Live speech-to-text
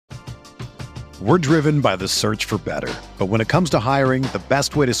We're driven by the search for better. But when it comes to hiring, the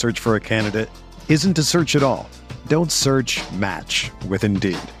best way to search for a candidate isn't to search at all. Don't search, match with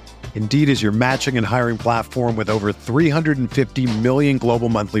Indeed. Indeed is your matching and hiring platform with over 350 million global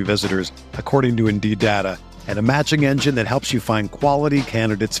monthly visitors, according to Indeed data, and a matching engine that helps you find quality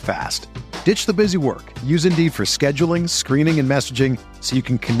candidates fast. Ditch the busy work. Use Indeed for scheduling, screening, and messaging so you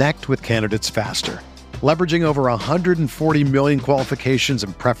can connect with candidates faster. Leveraging over 140 million qualifications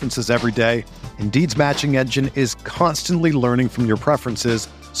and preferences every day, Indeed's matching engine is constantly learning from your preferences,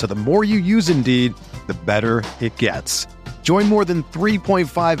 so the more you use Indeed, the better it gets. Join more than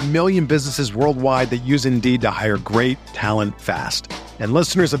 3.5 million businesses worldwide that use Indeed to hire great talent fast. And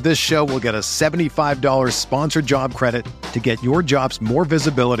listeners of this show will get a $75 sponsored job credit to get your jobs more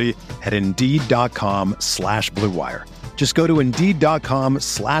visibility at Indeed.com/Blue Wire. Just go to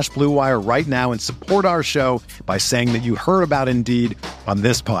Indeed.com/Blue Wire right now and support our show by saying that you heard about Indeed on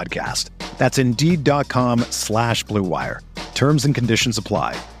this podcast. That's Indeed.com/Blue Wire. Terms and conditions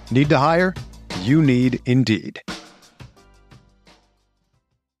apply. Need to hire? You need Indeed.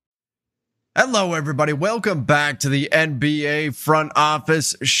 Hello, everybody. Welcome back to the NBA Front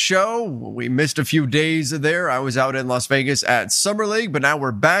Office Show. We missed a few days there. I was out in Las Vegas at Summer League, but now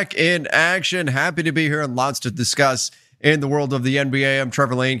we're back in action. Happy to be here and lots to discuss in the world of the NBA. I'm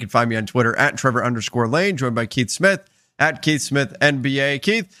Trevor Lane. You can find me on Twitter at Trevor_Lane, joined by Keith Smith at Keith Smith NBA.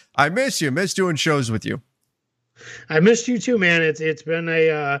 Keith, I miss you. Miss doing shows with you. I missed you too, man. It's been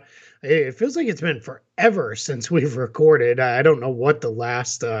it feels like it's been forever since we've recorded. I don't know what the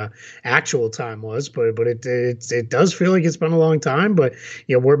last actual time was, but it does feel like it's been a long time. But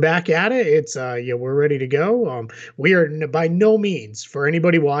we're back at it. It's we're ready to go. We are by no means, for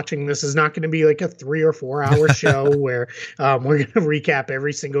anybody watching, this is not going to be like a 3 or 4 hour show where we're going to recap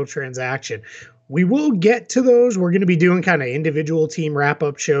every single transaction. We will get to those. We're going to be doing kind of individual team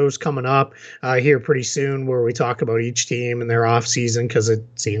wrap-up shows coming up here pretty soon where we talk about each team and their off-season because it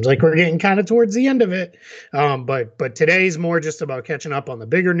seems like we're getting kind of towards the end of it. But today's more just about catching up on the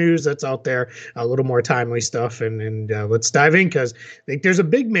bigger news that's out there, a little more timely stuff. And let's dive in because I think there's a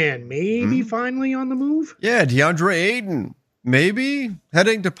big man maybe finally on the move. Yeah, Deandre Ayton. Maybe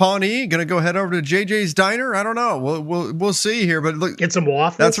heading to Pawnee, gonna go head over to JJ's Diner. I don't know. We'll see here, but look, get some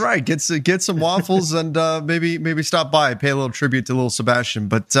waffles. That's right. Get some waffles and maybe stop by, pay a little tribute to little Sebastian.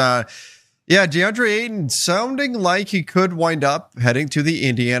 But DeAndre Ayton sounding like he could wind up heading to the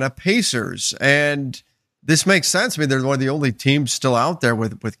Indiana Pacers, and this makes sense. I mean, they're one of the only teams still out there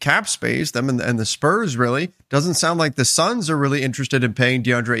with cap space. Them and the Spurs really doesn't sound like the Suns are really interested in paying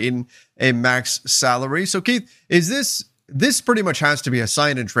DeAndre Ayton a max salary. So Keith, this pretty much has to be a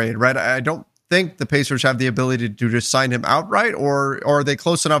sign and trade, right? I don't think the Pacers have the ability to just sign him outright, or are they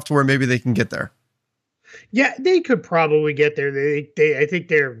close enough to where maybe they can get there? Yeah, they could probably get there. I think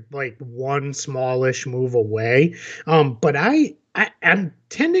they're like one smallish move away. But I'm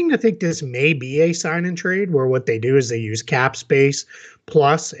tending to think this may be a sign and trade where what they do is they use cap space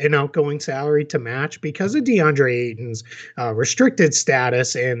plus an outgoing salary to match because of DeAndre Ayton's restricted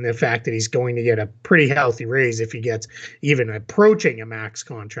status and the fact that he's going to get a pretty healthy raise if he gets even approaching a max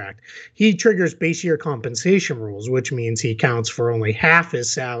contract. He triggers base year compensation rules, which means he counts for only half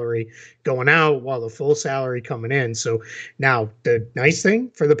his salary going out while the full salary coming in. So now the nice thing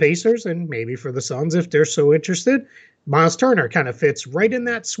for the Pacers and maybe for the Suns, if they're so interested, Miles Turner kind of fits right in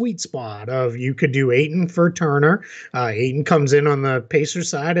that sweet spot of you could do Ayton for Turner. Ayton comes in on the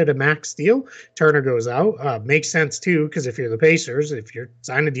Pacers side at a max deal. Turner goes out. Makes sense, too, because if you're the Pacers, if you're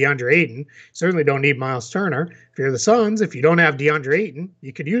signing DeAndre Ayton, you certainly don't need Miles Turner. If you're the Suns, if you don't have DeAndre Ayton,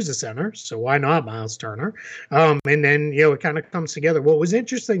 you could use a center. So why not Miles Turner? And then, it kind of comes together. What was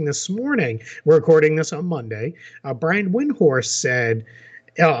interesting this morning, we're recording this on Monday, Brian Windhorst said,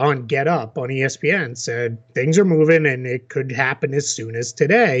 on Get Up on ESPN said things are moving and it could happen as soon as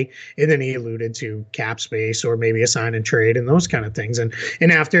today. And then he alluded to cap space or maybe a sign and trade and those kind of things. And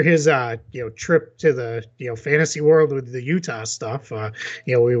after his trip to the fantasy world with the Utah stuff,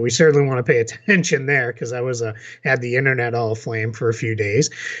 we certainly want to pay attention there because I was had the internet all aflame for a few days.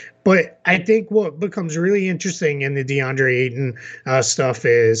 But I think what becomes really interesting in the DeAndre Ayton stuff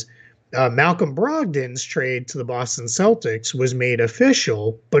is Malcolm Brogdon's trade to the Boston Celtics was made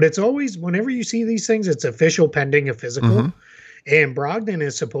official, but it's always, whenever you see these things, it's official pending a physical. And Brogdon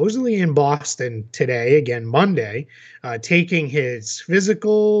is supposedly in Boston today, again, Monday, taking his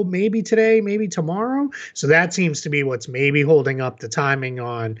physical maybe today, maybe tomorrow. So that seems to be what's maybe holding up the timing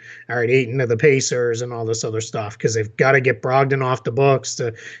on, all right, Ayton to the Pacers and all this other stuff, because they've got to get Brogdon off the books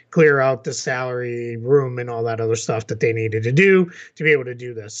to clear out the salary room and all that other stuff that they needed to do to be able to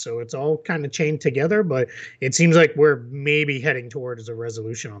do this. So it's all kind of chained together, but it seems like we're maybe heading towards a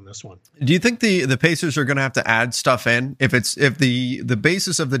resolution on this one. Do you think the Pacers are going to have to add stuff in if the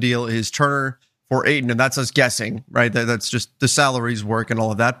basis of the deal is Turner for Ayton, and that's us guessing, right? That's just the salaries work and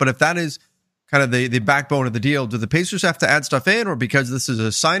all of that. But if that is kind of the backbone of the deal, do the Pacers have to add stuff in, or because this is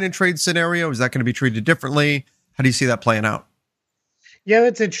a sign and trade scenario, is that going to be treated differently? How do you see that playing out? Yeah,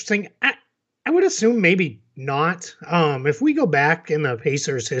 that's interesting. I would assume maybe not. If we go back in the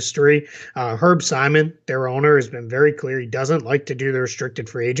Pacers history, Herb Simon, their owner, has been very clear. He doesn't like to do the restricted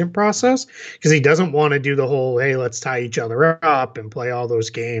free agent process because he doesn't want to do the whole, hey, let's tie each other up and play all those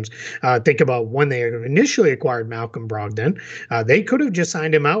games. Think about when they initially acquired Malcolm Brogdon. They could have just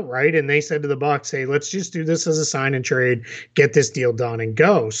signed him outright, and they said to the Bucks, hey, let's just do this as a sign and trade, get this deal done and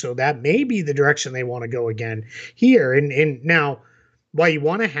go. So that may be the direction they want to go again here. And now, why you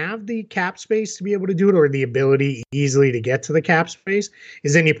want to have the cap space to be able to do it, or the ability easily to get to the cap space,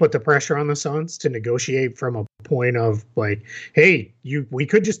 is then you put the pressure on the Suns to negotiate from a point of like, hey, we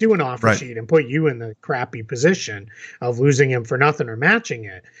could just do an offer sheet and put you in the crappy position of losing him for nothing or matching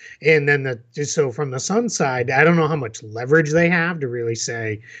it. And then so from the Suns side, I don't know how much leverage they have to really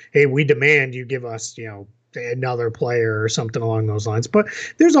say, hey, we demand you give us, another player or something along those lines. But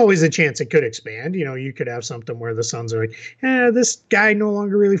there's always a chance it could expand. You could have something where the Suns are like, this guy no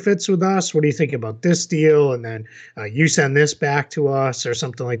longer really fits with us. What do you think about this deal? And then you send this back to us or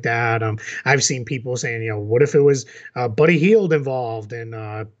something like that. I've seen people saying, what if it was Buddy Hield involved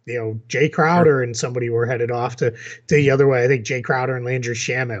and, Jay Crowder and somebody were headed off to the other way. I think Jay Crowder and Landry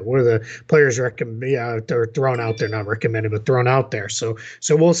Shamet were the players they're thrown out there, not recommended, but thrown out there. So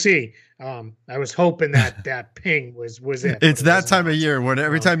we'll see. I was hoping that ping was it. It's that time of year when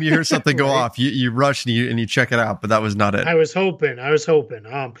every time you hear something go off, you rush and you check it out, but that was not it. I was hoping.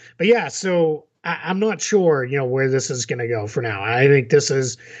 But yeah, so I'm not sure, where this is going to go for now. I think this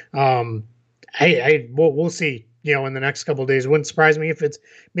is, we'll see, in the next couple of days. It wouldn't surprise me if it's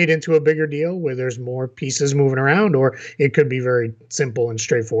made into a bigger deal where there's more pieces moving around, or it could be very simple and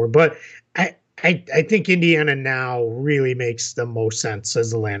straightforward. But I think Indiana now really makes the most sense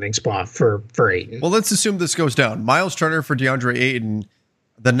as the landing spot for Ayton. Well, let's assume this goes down. Miles Turner for DeAndre Ayton.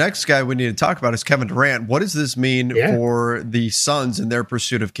 The next guy we need to talk about is Kevin Durant. What does this mean for the Suns in their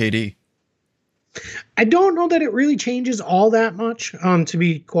pursuit of KD? I don't know that it really changes all that much, to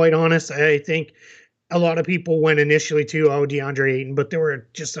be quite honest. I think a lot of people went initially to, DeAndre Ayton, but there were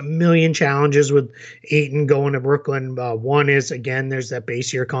just a million challenges with Ayton going to Brooklyn. One is, again, there's that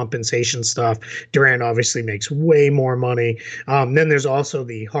base year compensation stuff. Durant obviously makes way more money. Then there's also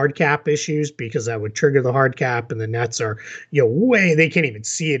the hard cap issues, because that would trigger the hard cap, and the Nets are, they can't even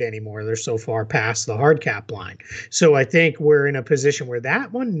see it anymore. They're so far past the hard cap line. So I think we're in a position where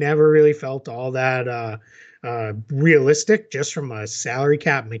that one never really felt all that realistic, just from a salary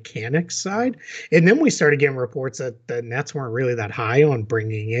cap mechanics side. And then we started getting reports that the Nets weren't really that high on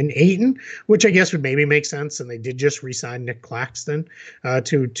bringing in Ayton, which I guess would maybe make sense. And they did just re-sign Nick Claxton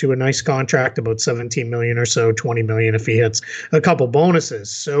to a nice contract, about $17 million or so, $20 million if he hits a couple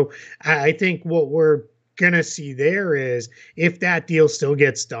bonuses. So I think what we're going to see there is, if that deal still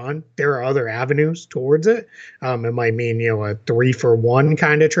gets done, there are other avenues towards it. It might mean, a 3-for-1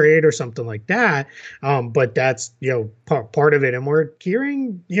 kind of trade or something like that. But that's, part of it. And we're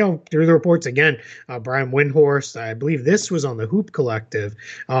hearing, through the reports again, Brian Windhorst, I believe this was on the Hoop Collective,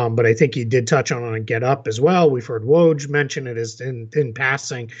 but I think he did touch on Get Up as well. We've heard Woj mention it as in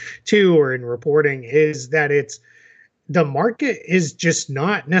passing too, or in reporting, is that the market is just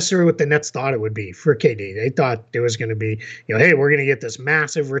not necessarily what the Nets thought it would be for KD. They thought it was going to be, hey, we're going to get this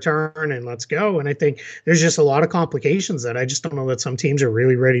massive return and let's go. And I think there's just a lot of complications that I just don't know that some teams are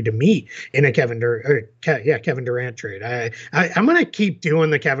really ready to meet in a Kevin Durant trade. I'm going to keep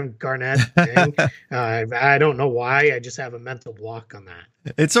doing the Kevin Garnett thing. I don't know why. I just have a mental block on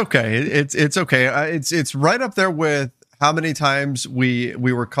that. It's okay. It's okay. It's right up there with how many times we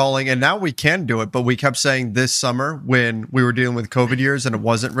were calling, and now we can do it, but we kept saying this summer when we were dealing with COVID years and it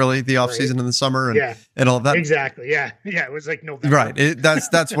wasn't really the off season in the summer and all of that. Exactly. Yeah. It was like November. Right.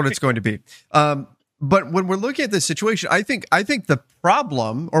 That's what it's going to be. But when we're looking at this situation, I think the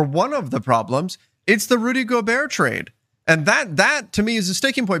problem, or one of the problems, it's the Rudy Gobert trade. And that to me is a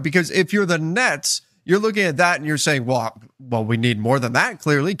sticking point, because if you're the Nets, you're looking at that and you're saying, well, we need more than that.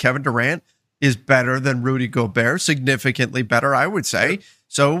 Clearly, Kevin Durant is better than Rudy Gobert, significantly better, I would say.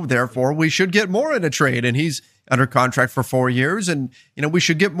 So therefore, we should get more in a trade. And he's under contract for 4 years. And, we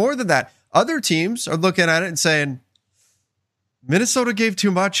should get more than that. Other teams are looking at it and saying, Minnesota gave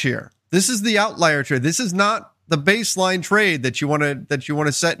too much here. This is the outlier trade. This is not the baseline trade that you want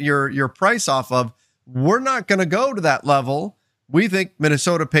to set your price off of. We're not going to go to that level. We think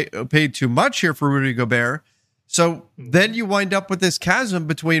Minnesota paid too much here for Rudy Gobert. So then you wind up with this chasm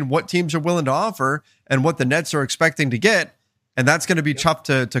between what teams are willing to offer and what the Nets are expecting to get. And that's going to be tough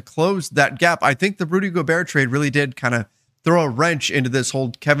to close that gap. I think the Rudy Gobert trade really did kind of throw a wrench into this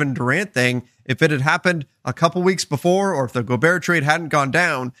whole Kevin Durant thing. If it had happened a couple weeks before, or if the Gobert trade hadn't gone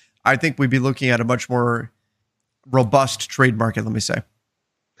down, I think we'd be looking at a much more robust trade market, let me say.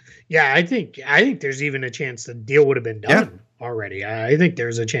 Yeah, I think there's even a chance the deal would have been done already. I think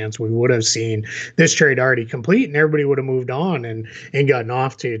there's a chance we would have seen this trade already complete and everybody would have moved on and gotten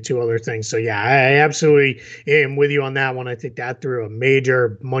off to other things. So yeah, I absolutely am with you on that one. I think that threw a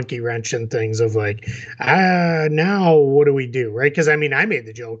major monkey wrench in things of like, now what do we do? Right. Cause I made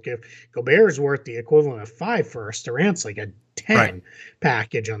the joke, if Gobert is worth the equivalent of 5 first, Durant's like a 10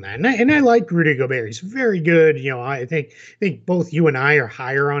 package on that. And I like Rudy Gobert. He's very good. I think both you and I are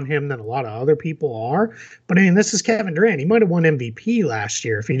higher on him than a lot of other people are. But this is Kevin Durant. He might have won MVP last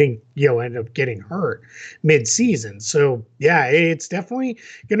year if he didn't, end up getting hurt mid-season. So yeah, it's definitely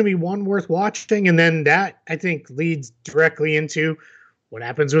going to be one worth watching. And then that I think leads directly into what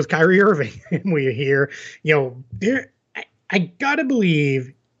happens with Kyrie Irving. And we hear, I gotta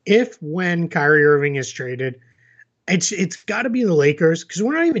believe when Kyrie Irving is traded, it's got to be the Lakers, because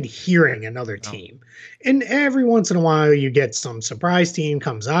we're not even hearing another team. And every once in a while, you get some surprise team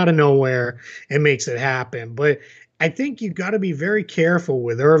comes out of nowhere and makes it happen. But I think you've got to be very careful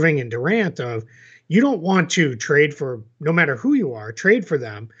with Irving and Durant of, you don't want to trade for, no matter who you are, trade for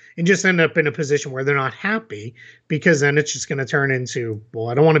them and just end up in a position where they're not happy, because then it's just going to turn into, well,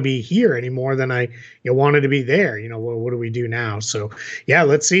 I don't want to be here any more than I wanted to be there. Well, what do we do now? So yeah,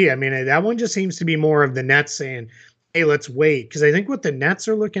 let's see. That one just seems to be more of the Nets saying, hey, let's wait. Because I think what the Nets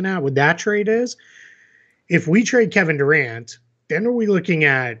are looking at with that trade is, if we trade Kevin Durant, then are we looking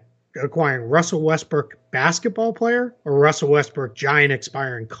at acquiring Russell Westbrook basketball player or Russell Westbrook giant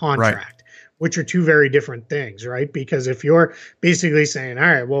expiring contract, which are two very different things, right? Because if you're basically saying, all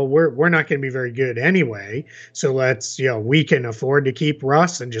right, well, we're not going to be very good anyway, so let's, we can afford to keep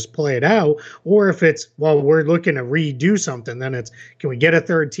Russ and just play it out. Or if it's, well, we're looking to redo something, then it's, can we get a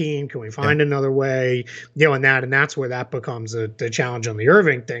third team? Can we find another way? And that's where that becomes the challenge on the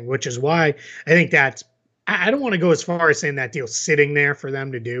Irving thing, which is why I think I don't want to go as far as saying that deal's sitting there for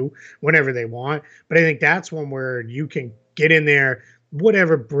them to do whenever they want, but I think that's one where you can get in there,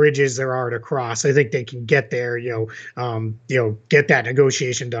 whatever bridges there are to cross. I think they can get there, get that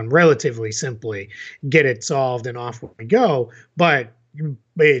negotiation done relatively simply, get it solved, and off we go. But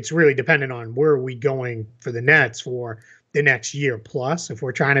it's really dependent on where are we going for the Nets for the next year plus. If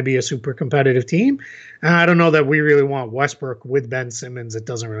we're trying to be a super competitive team, I don't know that we really want Westbrook with Ben Simmons. It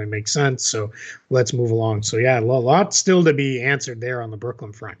doesn't really make sense. So let's move along. So yeah, a lot still to be answered there on the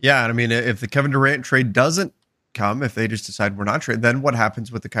Brooklyn front. Yeah. And if the Kevin Durant trade doesn't come, if they just decide we're not trading, then what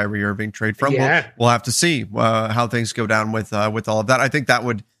happens with the Kyrie Irving trade from? We'll have to see how things go down with all of that. I think that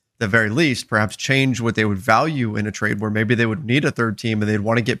would, at the very least, perhaps change what they would value in a trade, where maybe they would need a third team and they'd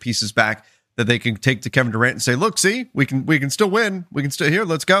want to get pieces back that they can take to Kevin Durant and say, look, see, we can still win. We can still, here,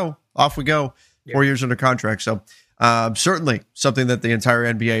 let's go. Off we go. 4 years under contract. So certainly something that the entire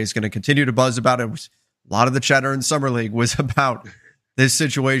NBA is going to continue to buzz about. It was a lot of the chatter in Summer League was about this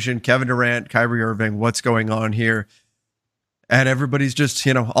situation, Kevin Durant, Kyrie Irving, what's going on here. And everybody's just,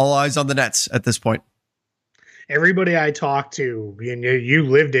 all eyes on the Nets at this point. Everybody I talked to, and you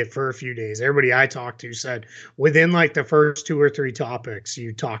lived it for a few days, everybody I talked to said within like the first 2 or 3 topics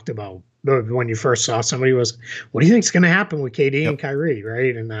you talked about when you first saw somebody was, what do you think is going to happen with KD and Kyrie,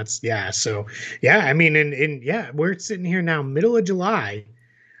 right? And that's, so, we're sitting here now, middle of July.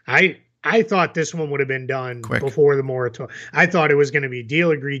 I thought this one would have been done before the moratorium. I thought it was going to be deal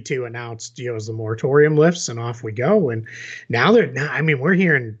agreed to, announced, as the moratorium lifts, and off we go. And now we're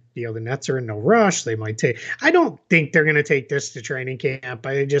hearing, the Nets are in no rush. They might I don't think they're going to take this to training camp.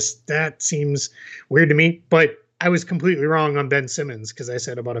 That seems weird to me, but I was completely wrong on Ben Simmons, because I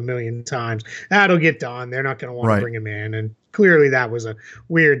said about 1 million times, that'll get done. They're not going to want to bring him in. And clearly that was a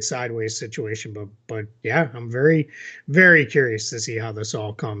weird sideways situation. But yeah, I'm very, very curious to see how this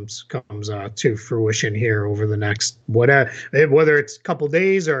all comes to fruition here over the next, whether it's a couple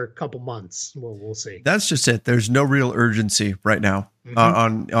days or a couple months. We'll see. That's just it. There's no real urgency right now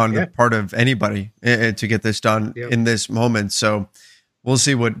on the part of anybody to get this done in this moment. So we'll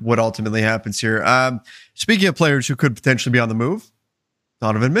see what ultimately happens here. Speaking of players who could potentially be on the move,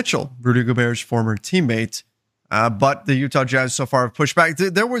 Donovan Mitchell, Rudy Gobert's former teammate. But the Utah Jazz so far have pushed back.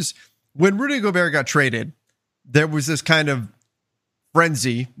 There was, when Rudy Gobert got traded, there was this kind of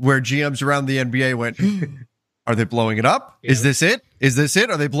frenzy where GMs around the NBA went, are they blowing it up? Yeah. Is this it? Is this it?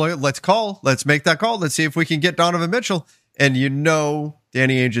 Are they blowing it? Let's make that call. Let's see if we can get Donovan Mitchell. And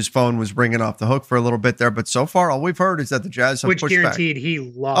Danny Ainge's phone was ringing off the hook for a little bit there. But so far, all we've heard is that the Jazz have pushed back. Which guaranteed he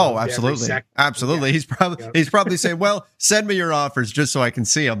loved. Oh, absolutely. Absolutely. Yeah. He's probably saying, well, send me your offers just so I can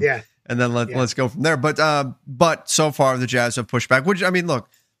see them. Yeah. And then let's go from there. But so far, the Jazz have pushed back. Which, I mean, look,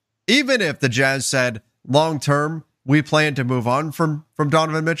 even if the Jazz said long term, we plan to move on from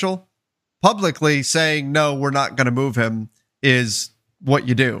Donovan Mitchell, publicly saying, no, we're not going to move him is what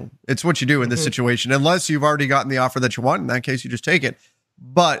you do. It's what you do in this situation, unless you've already gotten the offer that you want. In that case, you just take it.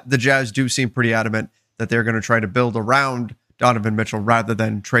 But the Jazz do seem pretty adamant that they're going to try to build around Donovan Mitchell rather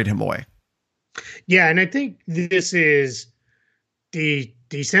than trade him away. Yeah, and I think this is the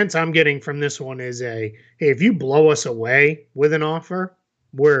sense I'm getting from this one is hey, if you blow us away with an offer,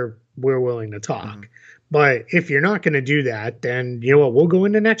 we're willing to talk. Mm-hmm. But if you're not going to do that, then you know what? We'll go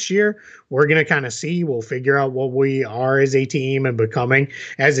into next year. We're going to kind of see. We'll figure out what we are as a team and becoming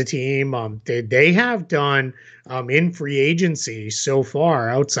as a team. They have done in free agency so far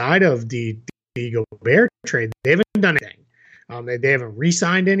outside of the Gobert trade. They haven't done anything. They haven't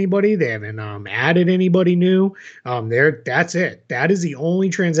re-signed anybody. They haven't added anybody new. That's it. That is the only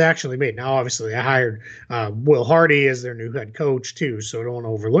transaction they made. Now, obviously, I hired Will Hardy as their new head coach too, so don't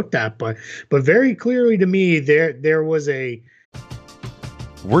overlook that. But very clearly to me, there was a.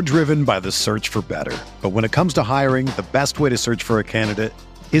 We're driven by the search for better, but when it comes to hiring, the best way to search for a candidate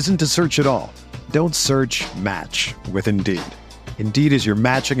isn't to search at all. Don't search. Match with Indeed. Indeed is your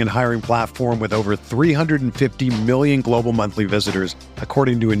matching and hiring platform with over 350 million global monthly visitors,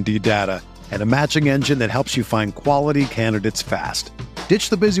 according to Indeed data, and a matching engine that helps you find quality candidates fast. Ditch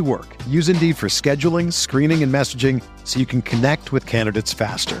the busy work. Use Indeed for scheduling, screening, and messaging so you can connect with candidates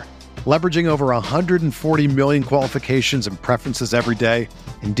faster. Leveraging over 140 million qualifications and preferences every day,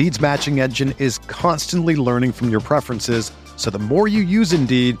 Indeed's matching engine is constantly learning from your preferences, so the more you use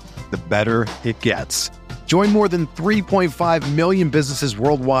Indeed, the better it gets. Join more than 3.5 million businesses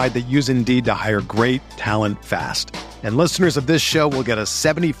worldwide that use Indeed to hire great talent fast. And listeners of this show will get a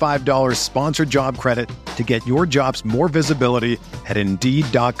 $75 sponsored job credit to get your jobs more visibility at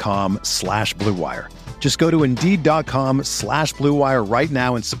Indeed.com/Blue Wire. Just go to Indeed.com/Blue Wire right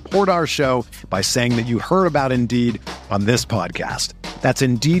now and support our show by saying that you heard about Indeed on this podcast. That's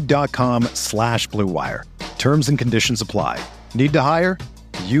Indeed.com/Blue Wire. Terms and conditions apply. Need to hire?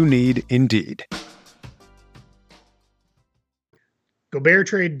 You need Indeed. Gobert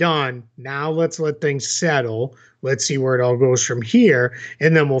trade done. Now let's let things settle. Let's see where it all goes from here,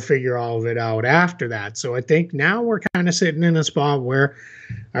 and then we'll figure all of it out after that. So I think now we're kind of sitting in a spot where,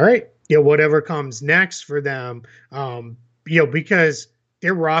 all right, whatever comes next for them, because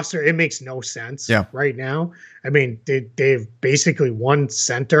their roster, it makes no sense right now. I mean, they've basically one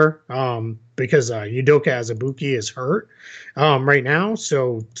center because Udoka Azubuike is hurt right now.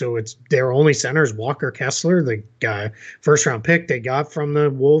 So it's their only center is Walker Kessler, the first round pick they got from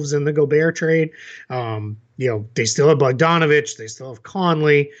the Wolves in the Gobert trade. They still have Bogdanovich. They still have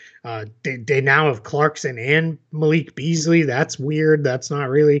Conley. They now have Clarkson and Malik Beasley. That's weird. That's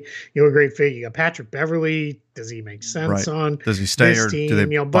not really a great fit. You got Patrick Beverly. Does he make sense on? Does he stay or team? do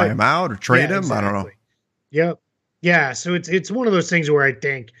they buy him out or trade him? Exactly. I don't know. Yep. Yeah. So it's one of those things where I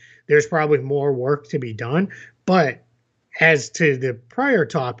think there's probably more work to be done. But as to the prior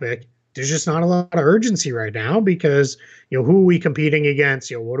topic, there's just not a lot of urgency right now because, who are we competing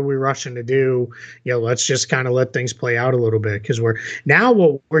against? What are we rushing to do? Let's just kind of let things play out a little bit because what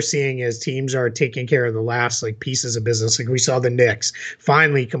we're seeing is teams are taking care of the last pieces of business. Like we saw the Knicks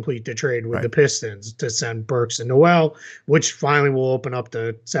finally complete the trade with the Pistons to send Burks and Noel, which finally will open up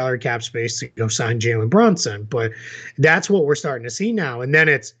the salary cap space to go sign Jalen Brunson. But that's what we're starting to see now. And then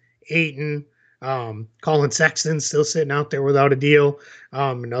it's Ayton, Colin Sexton still sitting out there without a deal.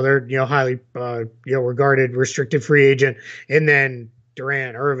 Another, highly, regarded restricted free agent, and then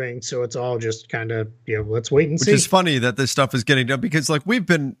Durant, Irving. So it's all just kind of, let's wait and see. Which is funny that this stuff is getting done because we've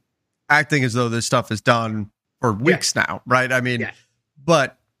been acting as though this stuff is done for weeks now. Right. I mean,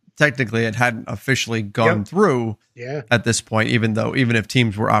 but technically it hadn't officially gone through at this point, even if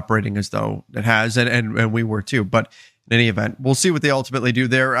teams were operating as though it has, and we were too, but in any event, we'll see what they ultimately do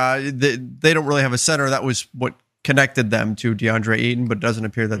there. They don't really have a center. That was what connected them to DeAndre Ayton, but it doesn't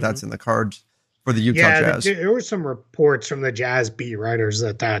appear that that's in the cards for the Utah Jazz. There were some reports from the Jazz beat writers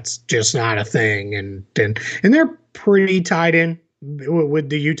that that's just not a thing, and they're pretty tied in with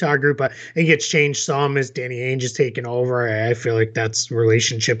the Utah group. It gets changed some as Danny Ainge has taken over. I feel like that's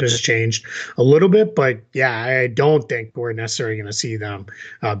relationship has changed a little bit, but yeah, I don't think we're necessarily going to see them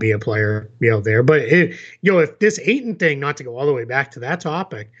be a player, there. But if this Ayton thing, not to go all the way back to that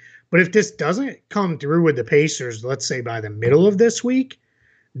topic, but if this doesn't come through with the Pacers, let's say by the middle of this week,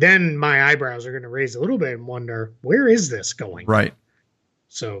 then my eyebrows are going to raise a little bit and wonder, where is this going? Right.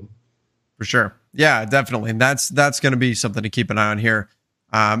 So for sure. Yeah, definitely. And that's going to be something to keep an eye on here.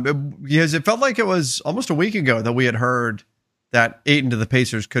 Because it felt like it was almost a week ago that we had heard that Ayton to the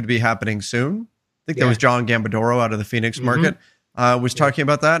Pacers could be happening soon. I think that was John Gambadoro out of the Phoenix market was talking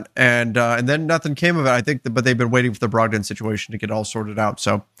about that. And then nothing came of it, I think, but they've been waiting for the Brogdon situation to get all sorted out.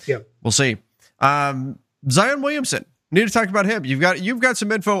 So we'll see. Zion Williamson, need to talk about him. You've got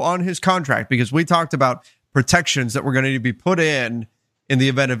some info on his contract because we talked about protections that were going to need to be put in the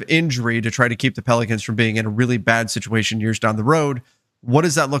event of injury to try to keep the Pelicans from being in a really bad situation years down the road. What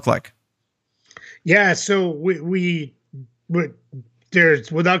does that look like? Yeah, so we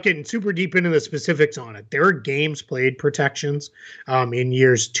there's, without getting super deep into the specifics on it, there are games played protections in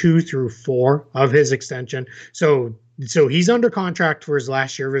years 2 through 4 of his extension. So he's under contract for his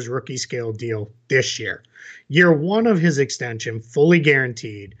last year of his rookie scale deal this year. Year 1 of his extension, fully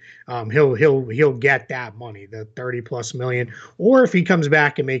guaranteed. He'll get that money, the 30+ million. Or if he comes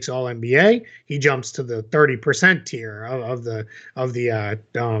back and makes All NBA, he jumps to the 30% tier of the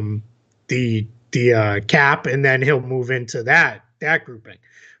cap, and then he'll move into that grouping.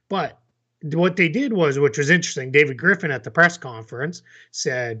 But what they did was, which was interesting, David Griffin at the press conference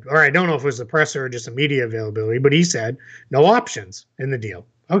said, or I don't know if it was the presser or just a media availability, but he said no options in the deal.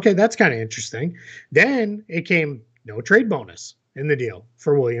 Okay, that's kind of interesting. Then it came no trade bonus in the deal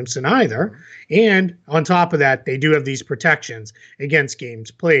for Williamson either. And on top of that, they do have these protections against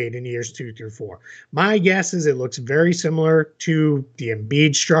games played in years 2 through 4. My guess is it looks very similar to the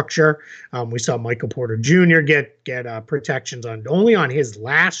Embiid structure. We saw Michael Porter Jr. get protections only on his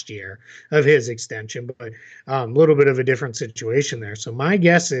last year of his extension, but a little bit of a different situation there. So my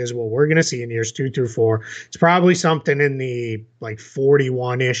guess is what we're going to see in years 2 through 4, it's probably something in the like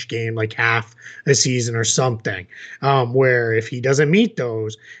 41-ish game, like half a season or something, where if he doesn't meet those,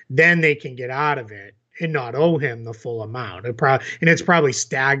 then they can get out of it and not owe him the full amount. And it's probably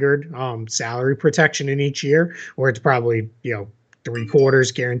staggered salary protection in each year, or it's probably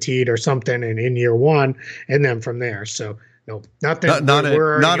 3/4 guaranteed or something in year 1, and then from there. So no, not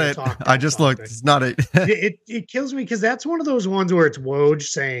it. I just looked. It's not it. It kills me because that's one of those ones where it's Woj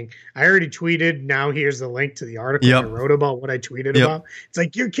saying, "I already tweeted. Now here's the link to the article I wrote about what I tweeted about." It's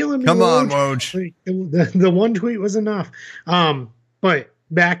like, you're killing me. Come Woj. on, Woj. Like, the one tweet was enough. But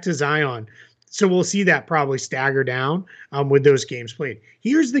back to Zion. So we'll see that probably stagger down with those games played.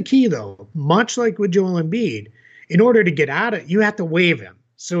 Here's the key, though. Much like with Joel Embiid, in order to get out of it, you have to waive him.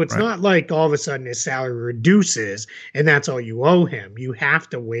 So it's not like all of a sudden his salary reduces and that's all you owe him. You have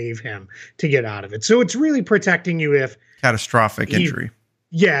to waive him to get out of it. So it's really protecting you if catastrophic injury.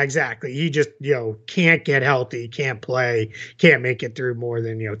 Yeah, exactly. He just, can't get healthy, can't play, can't make it through more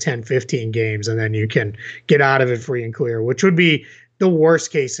than, 10, 15 games. And then you can get out of it free and clear, which would be the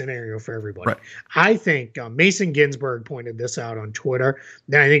worst case scenario for everybody. Right. I think Mason Ginsberg pointed this out on Twitter.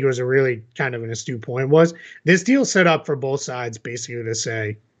 And I think it was a really kind of an astute point, was this deal set up for both sides basically to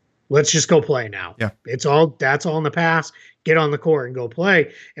say, let's just go play now. Yeah. That's all in the past. Get on the court and go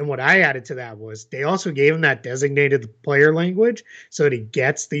play. And what I added to that was they also gave him that designated player language so that he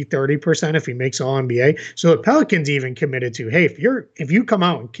gets the 30% if he makes All NBA. So the Pelicans even committed to, hey, if you come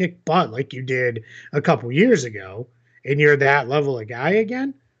out and kick butt like you did a couple years ago, and you're that level of guy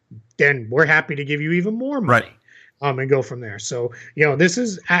again, then we're happy to give you even more money, and go from there. So, this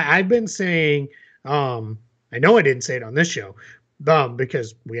is, I've been saying, I know I didn't say it on this show,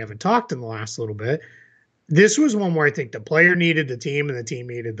 because we haven't talked in the last little bit. This was one where I think the player needed the team and the team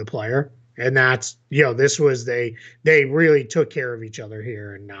needed the player. And that's, this was, they really took care of each other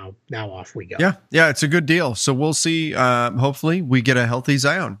here, and now off we go. Yeah, it's a good deal. So we'll see. Hopefully we get a healthy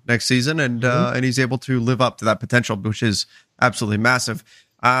Zion next season, and he's able to live up to that potential, which is absolutely massive.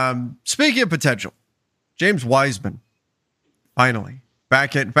 Speaking of potential, James Wiseman, finally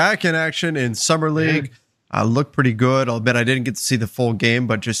back in action in Summer League. Looked pretty good. I'll admit I didn't get to see the full game,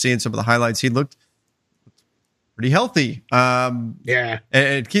 but just seeing some of the highlights, he looked pretty healthy. And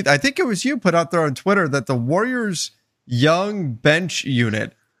Keith, I think it was you put out there on Twitter that the Warriors' young bench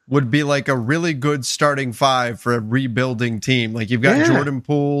unit would be like a really good starting 5 for a rebuilding team. Like you've got Jordan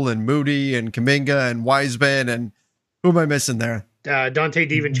Poole and Moody and Kuminga and Wiseman, and who am I missing there? Dante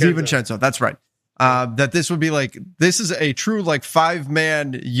DiVincenzo. That's right. That this would be like, this is a true like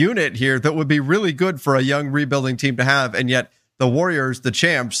 5-man unit here that would be really good for a young rebuilding team to have. And yet the Warriors, the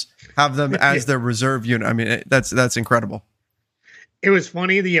champs, have them as their reserve unit. I mean, that's incredible. It was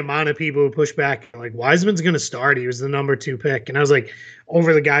funny the amount of people who pushed back, like Wiseman's going to start. He was the number 2 pick. And I was like,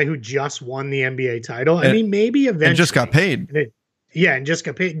 over the guy who just won the NBA title. I mean, maybe eventually. And just got paid. And just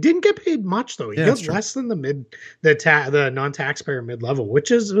got paid. Didn't get paid much though. He got less than the non-taxpayer mid-level,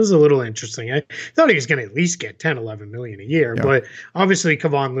 which was a little interesting. I thought he was going to at least get 10, 11 million a year, but obviously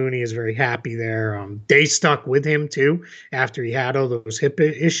Kevon Looney is very happy there. They stuck with him too after he had all those hip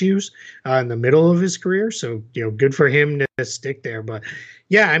issues in the middle of his career. So, good for him to stick there. But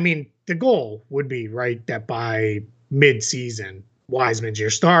yeah, I mean, the goal would be right that by mid-season, Wiseman's your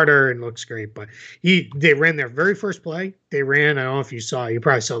starter and looks great, but they ran their very first play. They ran, I don't know if you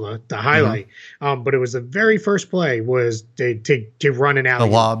probably saw the highlight, but it was the very first play was to run an alley.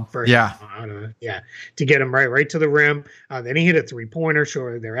 The lob. To get him right to the rim. Then he hit a 3-pointer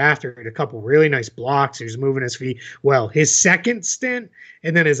shortly thereafter, hit a couple really nice blocks. He was moving his feet well. His second stint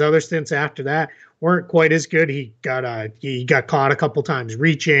and then his other stints after that weren't quite as good. He got caught a couple times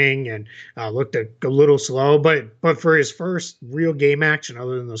reaching and looked a little slow, but for his first real game action,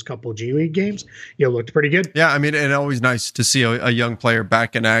 other than those couple G League games, looked pretty good. Yeah, I mean, and always nice to see a young player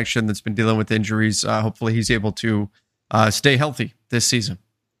back in action that's been dealing with injuries. Hopefully, he's able to stay healthy this season.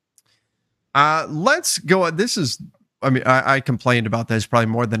 Let's go. I complained about this probably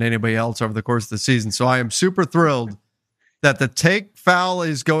more than anybody else over the course of the season, so I am super thrilled that the take foul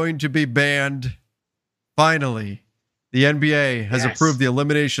is going to be banned. Finally, the NBA has approved the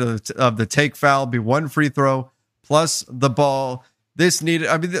elimination of the take foul, be one free throw plus the ball. This needed,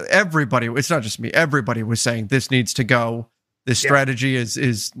 everybody, it's not just me, everybody was saying this needs to go. This strategy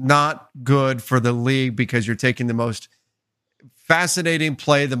is not good for the league because you're taking the most fascinating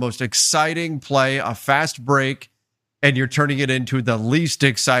play, the most exciting play, a fast break, and you're turning it into the least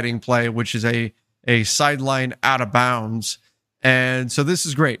exciting play, which is a sideline out of bounds. And so this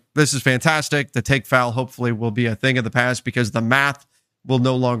is great. This is fantastic. The take foul hopefully will be a thing of the past because the math will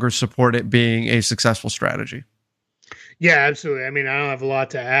no longer support it being a successful strategy. Yeah, absolutely. I mean, I don't have a lot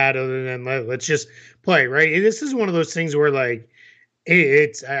to add other than let's just play, right? This is one of those things where like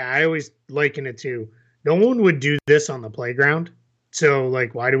I always liken it to no one would do this on the playground. So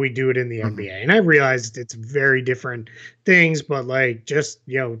like, why do we do it in the NBA? And I realized it's very different things, but like, just,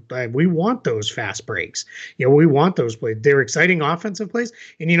 like we want those fast breaks. We want those plays. They're exciting offensive plays.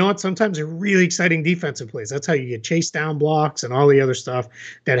 And you know what? Sometimes they're really exciting defensive plays. That's how you get chased down blocks and all the other stuff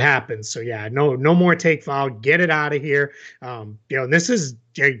that happens. So yeah, no more take foul, get it out of here. And this is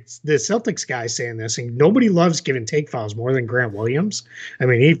the Celtics guy saying this, and nobody loves giving take fouls more than Grant Williams. I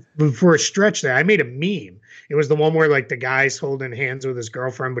mean, for a stretch there, I made a meme. It was the one where like the guy's holding hands with his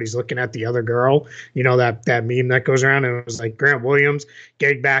girlfriend, but he's looking at the other girl. That meme that goes around, and it was like Grant Williams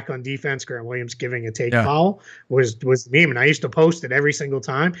getting back on defense, Grant Williams giving a take foul was the meme. And I used to post it every single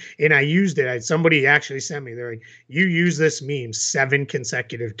time, and I used it. Somebody actually sent me, they're like, you use this meme 7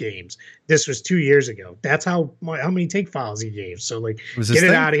 consecutive games. This was 2 years ago. That's how many take fouls he gave. So like, get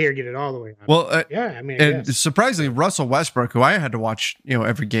it out of here, get it all the way out. Well, and surprisingly, Russell Westbrook, who I had to watch,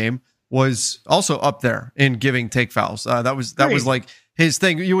 every game, was also up there in giving take fouls. That was like his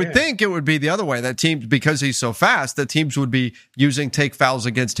thing. You would think it would be the other way, that teams, because he's so fast, that teams would be using take fouls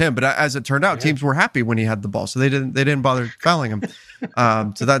against him. But as it turned out, teams were happy when he had the ball, so they didn't bother fouling him.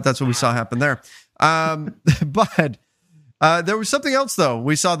 So that's what we saw happen there. But there was something else though.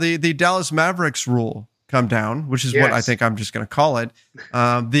 We saw the Dallas Mavericks rule come down, which is what I think I'm just going to call it.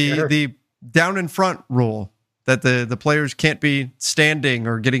 The down in front rule, that the players can't be standing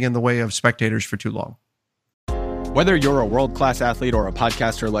or getting in the way of spectators for too long. Whether you're a world-class athlete or a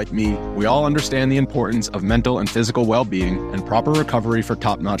podcaster like me, we all understand the importance of mental and physical well-being and proper recovery for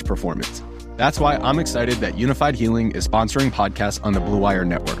top-notch performance. That's why I'm excited that Unified Healing is sponsoring podcasts on the Blue Wire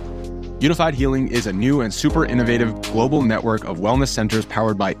Network. Unified Healing is a new and super innovative global network of wellness centers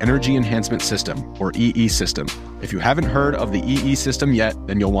powered by Energy Enhancement System, or EE System. If you haven't heard of the EE System yet,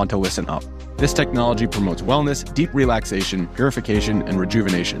 then you'll want to listen up. This technology promotes wellness, deep relaxation, purification, and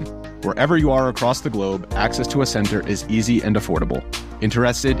rejuvenation. Wherever you are across the globe, access to a center is easy and affordable.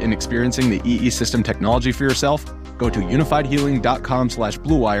 Interested in experiencing the EE System technology for yourself? Go to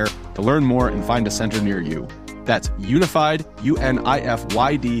unifiedhealing.com/bluewire to learn more and find a center near you. That's unified,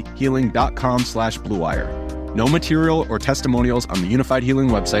 UNIFYD, healing.com/bluewire. No material or testimonials on the Unified Healing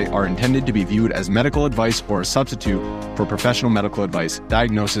website are intended to be viewed as medical advice or a substitute for professional medical advice,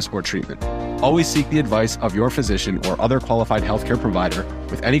 diagnosis, or treatment. Always seek the advice of your physician or other qualified healthcare provider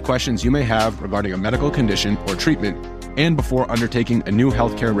with any questions you may have regarding a medical condition or treatment and before undertaking a new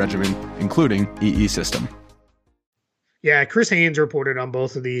healthcare regimen, including EE System. Yeah, Chris Haynes reported on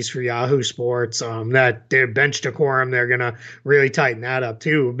both of these for Yahoo Sports that their bench decorum, they're going to really tighten that up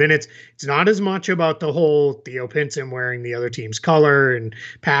too. But it's not as much about the whole Theo Pinson wearing the other team's color and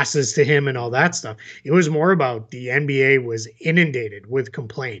passes to him and all that stuff. It was more about the NBA was inundated with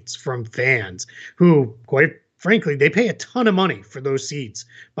complaints from fans who, quite frankly, they pay a ton of money for those seats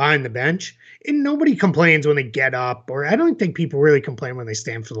behind the bench. And nobody complains when they get up, or I don't think people really complain when they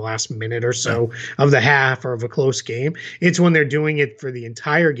stand for the last minute or so of the half or of a close game. It's when they're doing it for the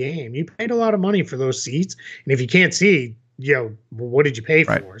entire game. You paid a lot of money for those seats. And if you can't see, what did you pay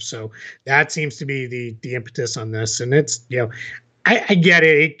for? So that seems to be the impetus on this. And it's, I get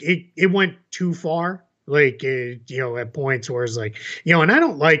it. It went too far. Like, at points where it's like, and I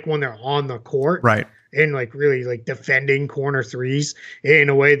don't like when they're on the court. Right. And like really like defending corner threes in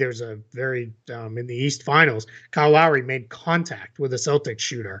a way. There's a very in the East Finals, Kyle Lowry made contact with a Celtics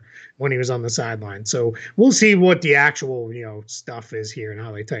shooter when he was on the sideline. So we'll see what the actual stuff is here and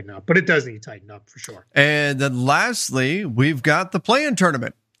how they tighten up. But it does need to tighten up for sure. And then lastly, we've got the play-in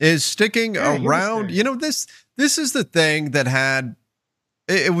tournament is sticking around. This is the thing that had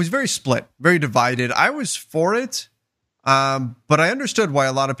it was very split, very divided. I was for it. But I understood why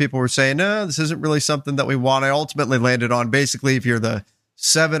a lot of people were saying, no, this isn't really something that we want. I ultimately landed on basically if you're the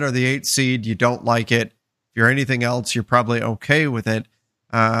 7 or the 8 seed, you don't like it. If you're anything else, you're probably okay with it.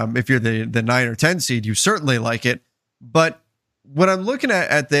 If you're the 9 or 10 seed, you certainly like it. But when I'm looking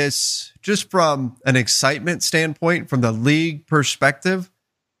at this, just from an excitement standpoint, from the league perspective,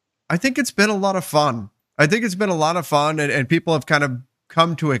 I think it's been a lot of fun. And people have kind of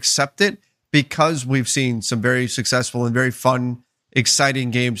come to accept it, because we've seen some very successful and very fun,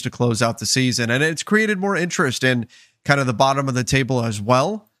 exciting games to close out the season. And it's created more interest in kind of the bottom of the table as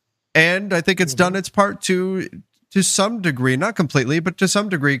well. And I think it's done its part to some degree, not completely, but to some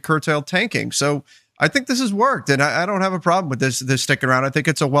degree, curtail tanking. So I think this has worked, and I don't have a problem with this sticking around. I think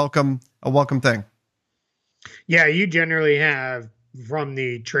it's a welcome thing. Yeah, you generally have from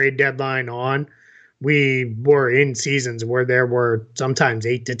the trade deadline on, we were in seasons where there were sometimes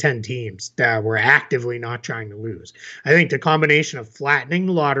 8 to 10 teams that were actively not trying to lose. I think the combination of flattening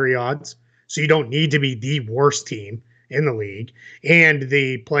the lottery odds, so you don't need to be the worst team in the league, and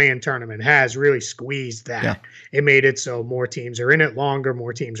the play-in tournament has really squeezed that. Yeah. It made it so more teams are in it longer,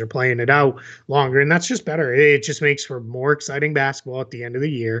 more teams are playing it out longer, and that's just better. It just makes for more exciting basketball at the end of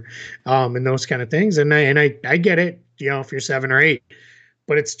the year, and those kind of things. And I get it, if you're 7 or 8.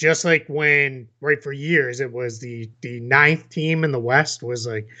 But it's just like when, for years, it was the 9th team in the West was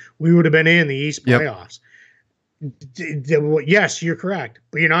like, we would have been in the East playoffs. Yep. Yes, you're correct,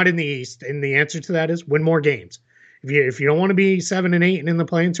 but you're not in the East. And the answer to that is win more games. If you don't want to be 7 and 8 and in the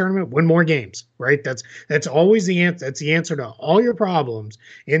play-in tournament, win more games, right? That's always the answer. That's the answer to all your problems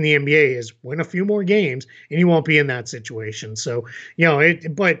in the NBA is win a few more games and you won't be in that situation. So,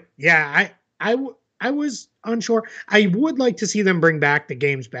 I was unsure. I would like to see them bring back the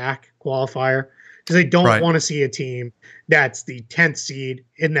games back qualifier because I don't want to see a team that's the 10th seed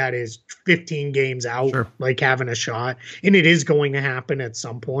and that is 15 games out, like having a shot. And it is going to happen at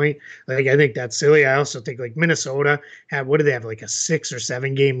some point. Like, I think that's silly. I also think like Minnesota what did they have? Like a 6 or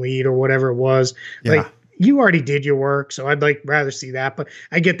 7 game lead or whatever it was. Yeah. Like, you already did your work, so I'd rather see that. But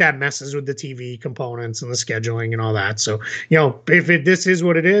I get that messes with the TV components and the scheduling and all that. So, if this is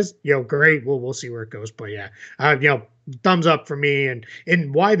what it is, great. We'll see where it goes. But yeah, thumbs up for me.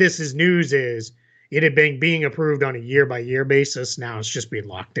 And why this is news is it had been being approved on a year-by-year basis. Now it's just being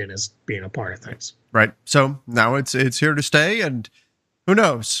locked in as being a part of things. Right. So now it's here to stay, and who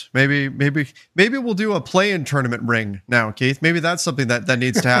knows? Maybe we'll do a play-in tournament ring now, Keith. Maybe that's something that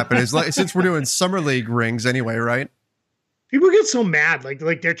needs to happen. Since we're doing summer league rings anyway, right? People get so mad, like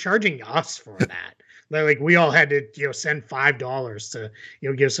they're charging us for that. Like we all had to, send $5 to,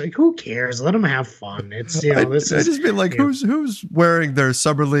 give us like, who cares? Let them have fun. It's, I just mean like, who's wearing their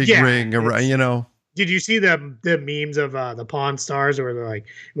summer league ring, Did you see the memes of the Pawn Stars where they're like,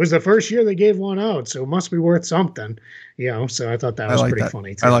 it was the first year they gave one out, so it must be worth something, So I thought that was pretty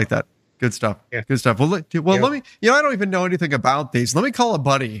funny too. I like that. Good stuff. Yeah. Good stuff. Well, let me. I don't even know anything about these. Let me call a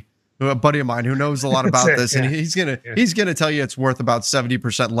buddy of mine who knows a lot about this, and he's gonna tell you it's worth about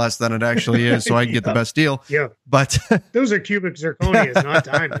 70% less than it actually is, so I can get the best deal. Yeah. But those are cubic zirconias, not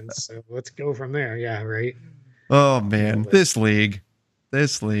diamonds. So let's go from there. Yeah. Right. Oh man, this league.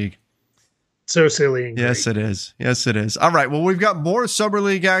 So silly. And yes, it is. Yes, it is. All right. Well, we've got more summer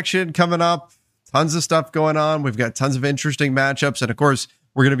league action coming up. Tons of stuff going on. We've got tons of interesting matchups. And of course,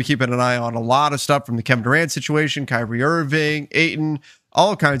 we're going to be keeping an eye on a lot of stuff from the Kevin Durant situation, Kyrie Irving, Ayton,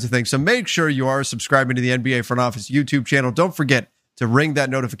 all kinds of things. So make sure you are subscribing to the NBA Front Office YouTube channel. Don't forget to ring that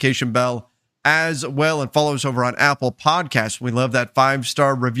notification bell as well, and follow us over on Apple Podcasts. We love that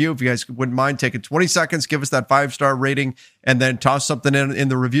 5-star review. If you guys wouldn't mind taking 20 seconds, give us that 5-star rating, and then toss something in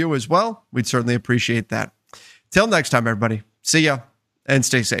the review as well. We'd certainly appreciate that. Till next time, everybody. See ya, and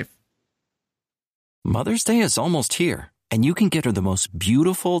stay safe. Mother's Day is almost here, and you can get her the most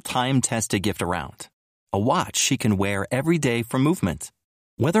beautiful time-tested gift around. A watch she can wear every day from Movement.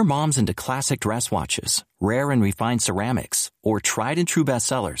 Whether mom's into classic dress watches, rare and refined ceramics, or tried and true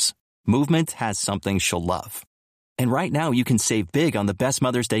bestsellers, Movement has something she'll love. And right now you can save big on the best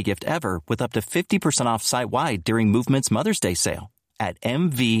Mother's Day gift ever with up to 50% off site-wide during Movement's Mother's Day sale at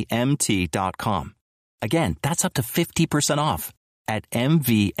MVMT.com. Again, that's up to 50% off at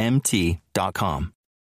MVMT.com.